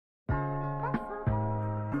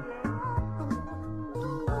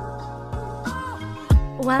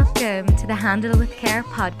Welcome to the Handle with Care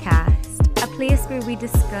podcast, a place where we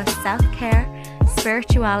discuss self-care,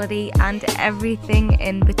 spirituality, and everything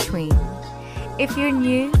in between. If you're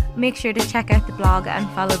new, make sure to check out the blog and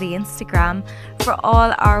follow the Instagram for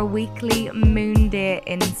all our weekly Moon Day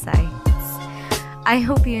insights. I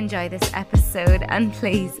hope you enjoy this episode and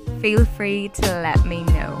please feel free to let me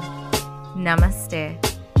know. Namaste.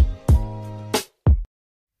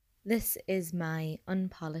 This is my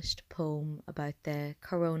unpolished poem about the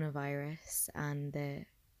coronavirus and the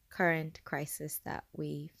current crisis that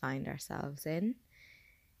we find ourselves in.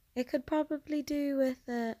 It could probably do with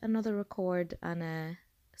another record and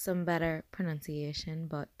some better pronunciation,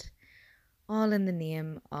 but all in the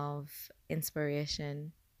name of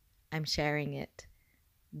inspiration, I'm sharing it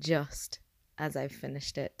just as I've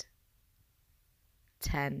finished it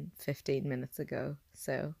 10-15 minutes ago.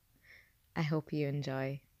 So I hope you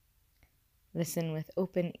enjoy. Listen with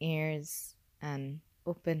open ears and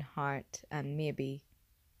open heart and maybe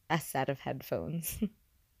a set of headphones.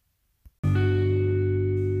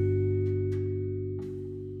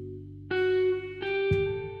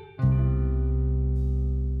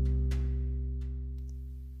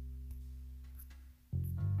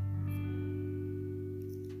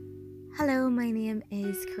 Hello, my name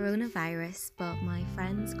is Coronavirus, but my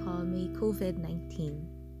friends call me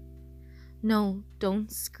COVID-19. No,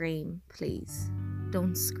 don't scream, please.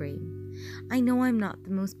 Don't scream. I know I'm not the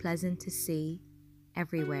most pleasant to see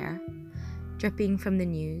everywhere. Dripping from the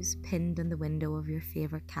news, pinned on the window of your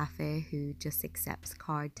favourite cafe who just accepts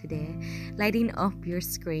card today, lighting up your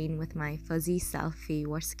screen with my fuzzy selfie,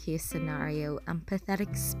 worst case scenario, and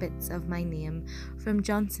pathetic spits of my name from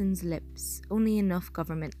Johnson's lips, only enough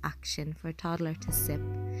government action for a toddler to sip.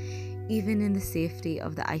 Even in the safety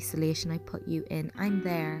of the isolation I put you in, I'm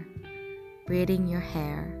there. Braiding your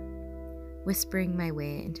hair, whispering my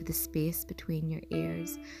way into the space between your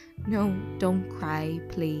ears. No, don't cry,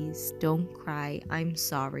 please, don't cry, I'm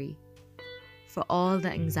sorry for all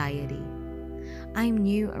the anxiety. I'm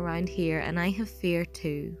new around here and I have fear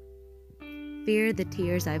too. Fear the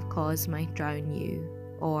tears I've caused might drown you,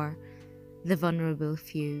 or the vulnerable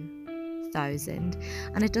few thousand.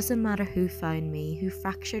 And it doesn't matter who found me, who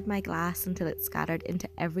fractured my glass until it scattered into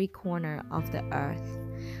every corner of the earth.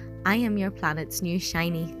 I am your planet's new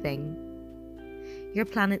shiny thing. Your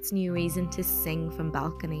planet's new reason to sing from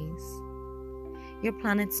balconies. Your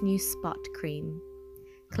planet's new spot cream.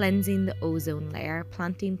 Cleansing the ozone layer,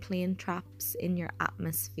 planting plane traps in your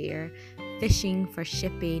atmosphere, fishing for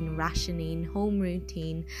shipping, rationing, home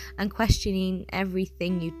routine, and questioning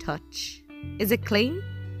everything you touch. Is it clean?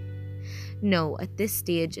 No, at this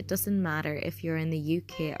stage, it doesn't matter if you're in the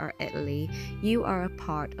UK or Italy. You are a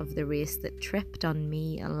part of the race that tripped on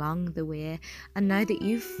me along the way. And now that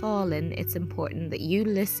you've fallen, it's important that you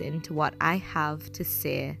listen to what I have to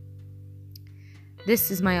say. This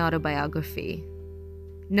is my autobiography.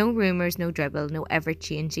 No rumours, no dribble, no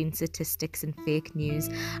ever-changing statistics and fake news.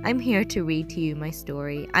 I'm here to read to you my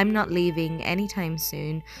story. I'm not leaving anytime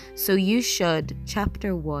soon, so you should,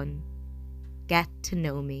 Chapter 1, get to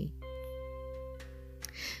know me.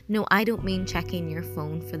 No, I don't mean checking your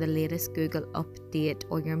phone for the latest Google update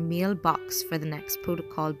or your mailbox for the next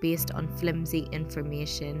protocol based on flimsy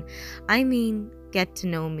information. I mean get to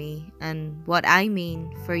know me and what I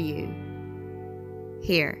mean for you.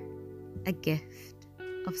 Here, a gift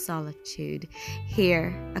of solitude.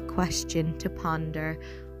 Here, a question to ponder.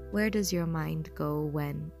 Where does your mind go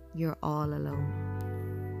when you're all alone?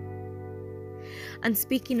 And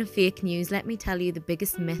speaking of fake news, let me tell you the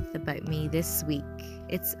biggest myth about me this week.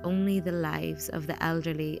 It's only the lives of the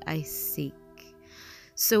elderly I seek.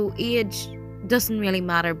 So age doesn't really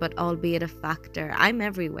matter, but albeit a factor, I'm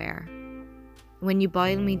everywhere. When you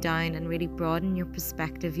boil me down and really broaden your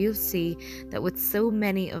perspective, you'll see that with so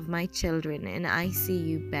many of my children in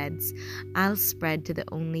ICU beds, I'll spread to the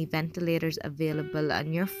only ventilators available,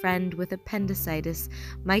 and your friend with appendicitis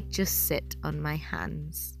might just sit on my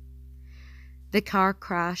hands. The car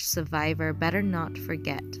crash survivor better not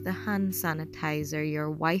forget the hand sanitizer. Your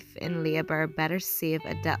wife in labour better save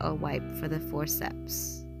a Dettol wipe for the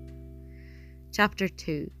forceps. Chapter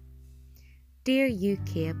 2. Dear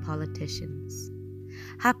UK politicians,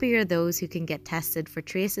 happy are those who can get tested for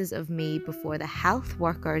traces of me before the health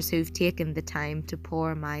workers who've taken the time to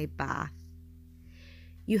pour my bath.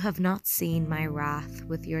 You have not seen my wrath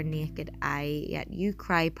with your naked eye, yet you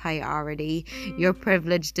cry priority. Your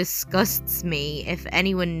privilege disgusts me. If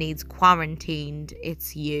anyone needs quarantined,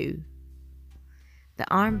 it's you. The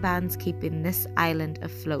armbands keeping this island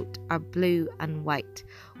afloat are blue and white,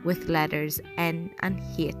 with letters N and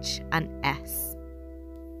H and S.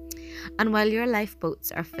 And while your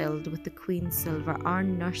lifeboats are filled with the Queen's silver, our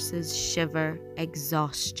nurses shiver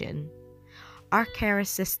exhaustion. Our care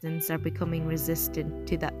assistants are becoming resistant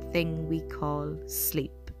to that thing we call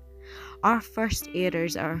sleep. Our first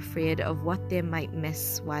aiders are afraid of what they might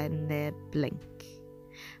miss when they blink.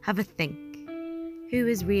 Have a think. Who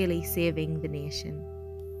is really saving the nation?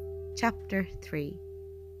 Chapter 3.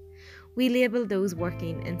 We label those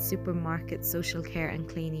working in supermarket social care and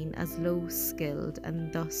cleaning as low-skilled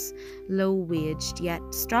and thus low-waged, yet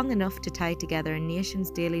strong enough to tie together a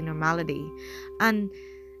nation's daily normality and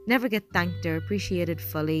never get thanked or appreciated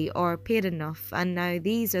fully or paid enough. And now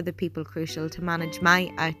these are the people crucial to manage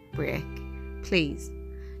my outbreak. Please,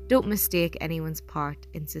 don't mistake anyone's part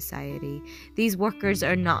in society. These workers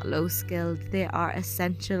are not low-skilled. They are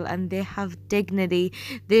essential and they have dignity.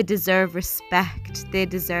 They deserve respect. They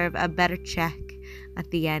deserve a better check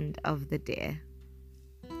at the end of the day.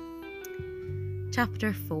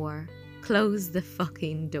 Chapter 4. Close the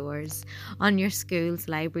fucking doors on your schools,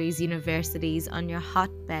 libraries, universities, on your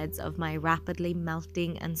hotbeds of my rapidly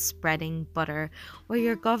melting and spreading butter, where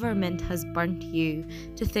your government has burnt you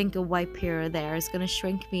to think a wipe here or there is going to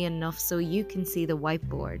shrink me enough so you can see the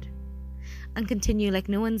whiteboard. And continue like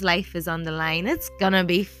no one's life is on the line. It's gonna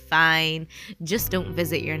be fine. Just don't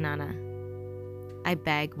visit your nana. I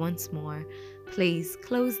beg once more. Please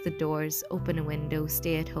close the doors, open a window,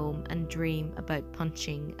 stay at home, and dream about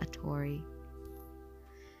punching a Tory.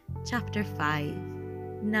 Chapter 5.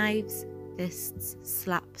 Knives, fists,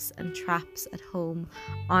 slaps, and traps at home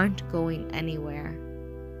aren't going anywhere.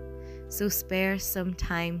 So spare some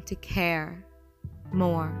time to care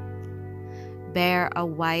more. Bear a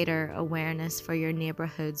wider awareness for your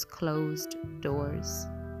neighbourhood's closed doors.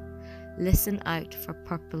 Listen out for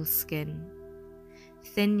purple skin.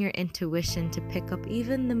 Thin your intuition to pick up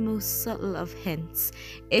even the most subtle of hints.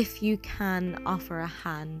 If you can offer a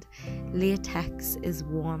hand, latex is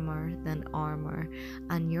warmer than armour,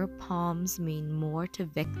 and your palms mean more to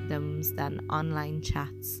victims than online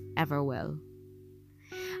chats ever will.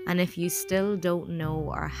 And if you still don't know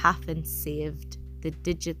or haven't saved the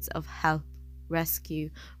digits of help, rescue,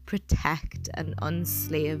 protect, and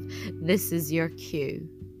unslave, this is your cue.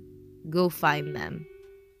 Go find them.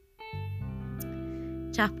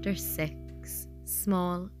 Chapter 6.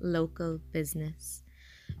 Small local business.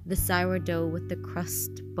 The sourdough with the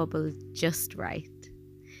crust bubbled just right.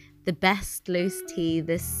 The best loose tea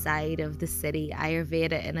this side of the city,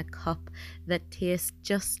 Ayurveda in a cup that tastes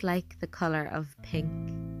just like the colour of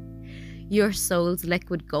pink. Your soul's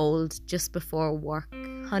liquid gold just before work.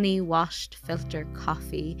 Honey washed filter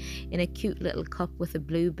coffee in a cute little cup with a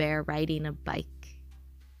blue bear riding a bike.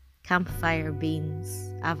 Campfire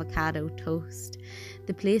beans, avocado toast,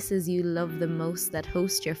 the places you love the most that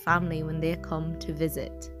host your family when they come to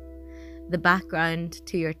visit. The background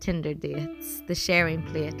to your Tinder dates, the sharing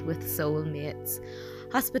plate with soulmates.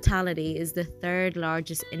 Hospitality is the third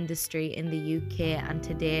largest industry in the UK, and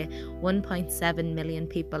today 1.7 million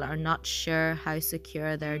people are not sure how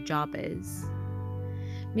secure their job is.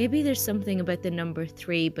 Maybe there's something about the number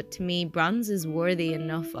 3, but to me, bronze is worthy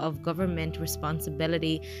enough of government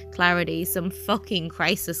responsibility, clarity, some fucking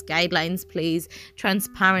crisis guidelines, please,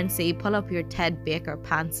 transparency, pull up your Ted Baker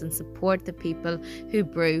pants and support the people who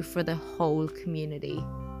brew for the whole community.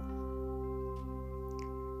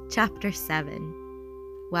 Chapter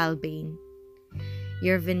 7. Well-being.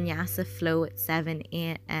 Your vinyasa flow at 7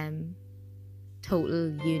 a.m. Total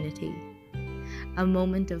unity. A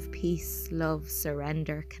moment of peace, love,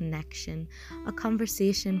 surrender, connection. A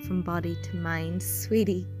conversation from body to mind.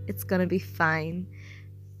 Sweetie, it's gonna be fine.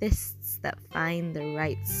 Fists that find the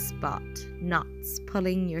right spot. Knots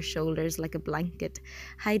pulling your shoulders like a blanket,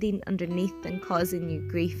 hiding underneath and causing you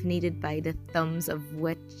grief, needed by the thumbs of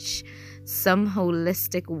which some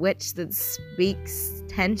holistic witch that speaks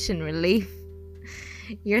tension relief.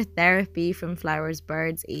 Your therapy from flowers,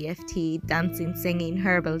 birds, EFT, dancing, singing,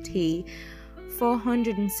 herbal tea.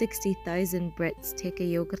 460,000 Brits take a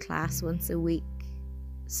yoga class once a week.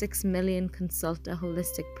 6 million consult a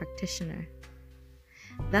holistic practitioner.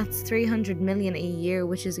 That's 300 million a year,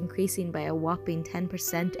 which is increasing by a whopping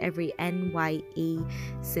 10% every NYE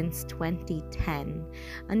since 2010.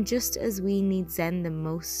 And just as we need Zen the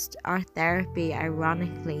most, our therapy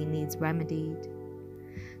ironically needs remedied.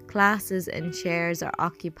 Classes and chairs are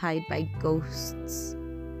occupied by ghosts.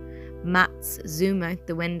 Mats zoom out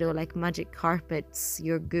the window like magic carpets.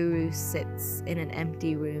 Your guru sits in an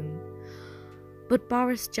empty room. But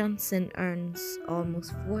Boris Johnson earns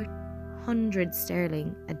almost 400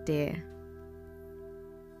 sterling a day.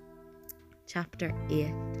 Chapter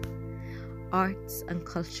 8. Arts and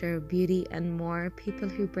culture, beauty and more. People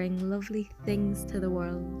who bring lovely things to the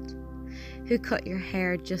world. who cut your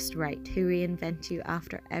hair just right, who reinvent you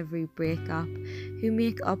after every breakup, who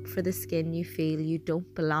make up for the skin you feel you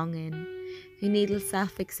don't belong in, who needle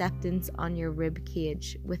self-acceptance on your rib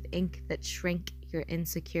cage with ink that shrink your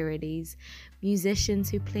insecurities, musicians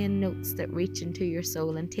who play notes that reach into your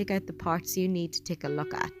soul and take out the parts you need to take a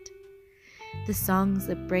look at, the songs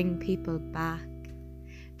that bring people back,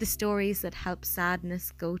 the stories that help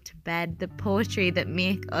sadness go to bed, the poetry that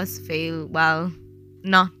make us feel, well,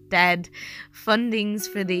 not dead, fundings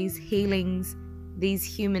for these healings, these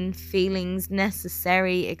human feelings,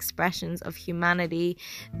 necessary expressions of humanity,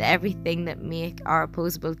 the everything that make our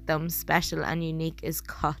opposable thumbs special and unique is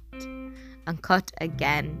cut, and cut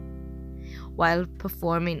again, while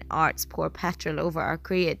performing arts pour petrol over our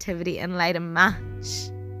creativity and light a match.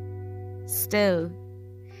 Still,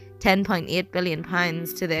 £10.8 billion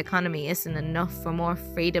to the economy isn't enough for more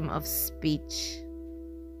freedom of speech.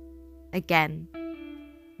 Again,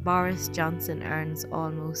 Boris Johnson earns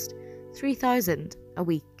almost $3,000 a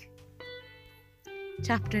week.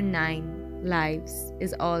 Chapter 9. Lives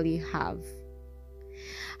is all you have.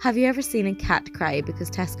 Have you ever seen a cat cry because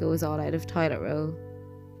Tesco is all out of toilet roll?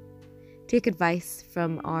 Take advice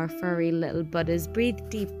from our furry little buddies. Breathe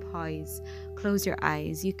deep, pause. Close your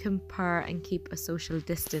eyes. You can purr and keep a social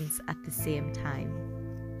distance at the same time.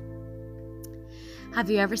 Have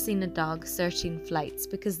you ever seen a dog searching flights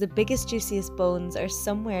because the biggest, juiciest bones are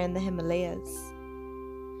somewhere in the Himalayas?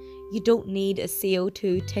 You don't need a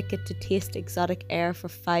CO2 ticket to taste exotic air for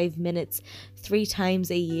 5 minutes 3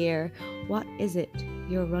 times a year. What is it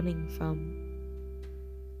you're running from?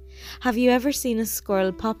 Have you ever seen a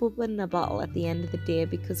squirrel pop open a bottle at the end of the day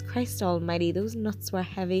because, Christ almighty, those nuts were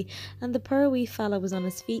heavy and the poor wee fella was on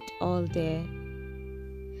his feet all day?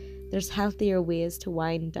 There's healthier ways to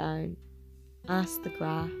wind down. Ask the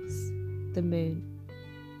grass, the moon,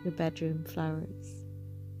 your bedroom flowers.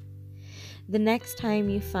 The next time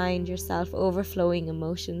you find yourself overflowing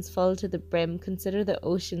emotions full to the brim, consider the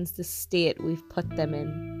oceans the state we've put them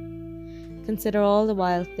in. Consider all the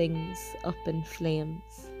wild things up in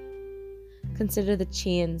flames. Consider the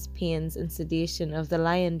chains, pains, and sedation of the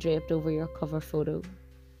lion draped over your cover photo.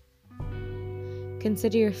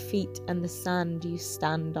 Consider your feet and the sand you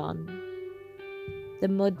stand on, the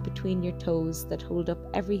mud between your toes that hold up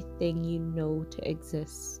everything you know to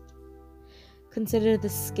exist. Consider the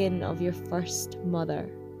skin of your first mother,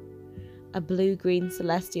 a blue-green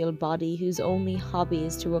celestial body whose only hobby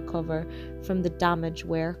is to recover from the damage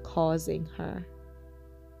we're causing her.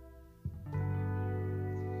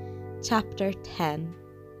 Chapter 10.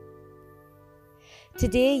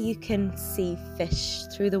 Today you can see fish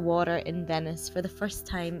through the water in Venice for the first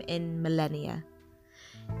time in millennia.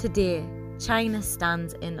 Today, China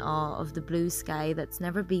stands in awe of the blue sky that's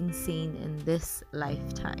never been seen in this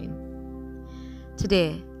lifetime.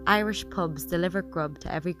 Today, Irish pubs deliver grub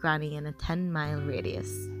to every granny in a 10-mile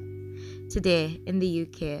radius. Today, in the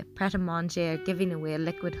UK, Pret-a-Manger are giving away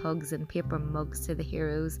liquid hugs and paper mugs to the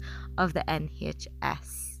heroes of the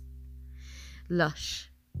NHS. Lush,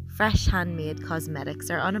 fresh handmade cosmetics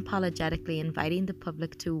are unapologetically inviting the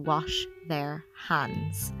public to wash their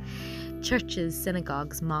hands. Churches,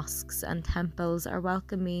 synagogues, mosques, and temples are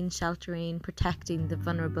welcoming, sheltering, protecting the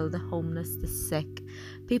vulnerable, the homeless, the sick.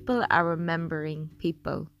 People are remembering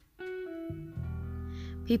people.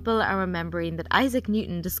 People are remembering that Isaac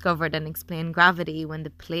Newton discovered and explained gravity when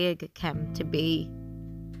the plague came to be.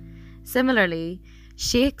 Similarly,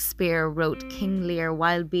 Shakespeare wrote King Lear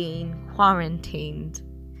while being quarantined.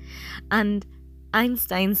 And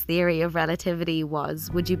Einstein's theory of relativity was,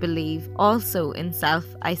 would you believe, also in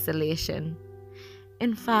self-isolation.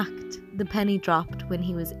 In fact, the penny dropped when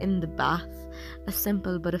he was in the bath, a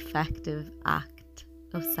simple but effective act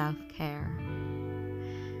of self-care.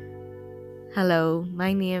 Hello,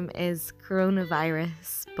 my name is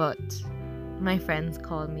Coronavirus, but my friends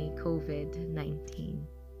call me COVID-19.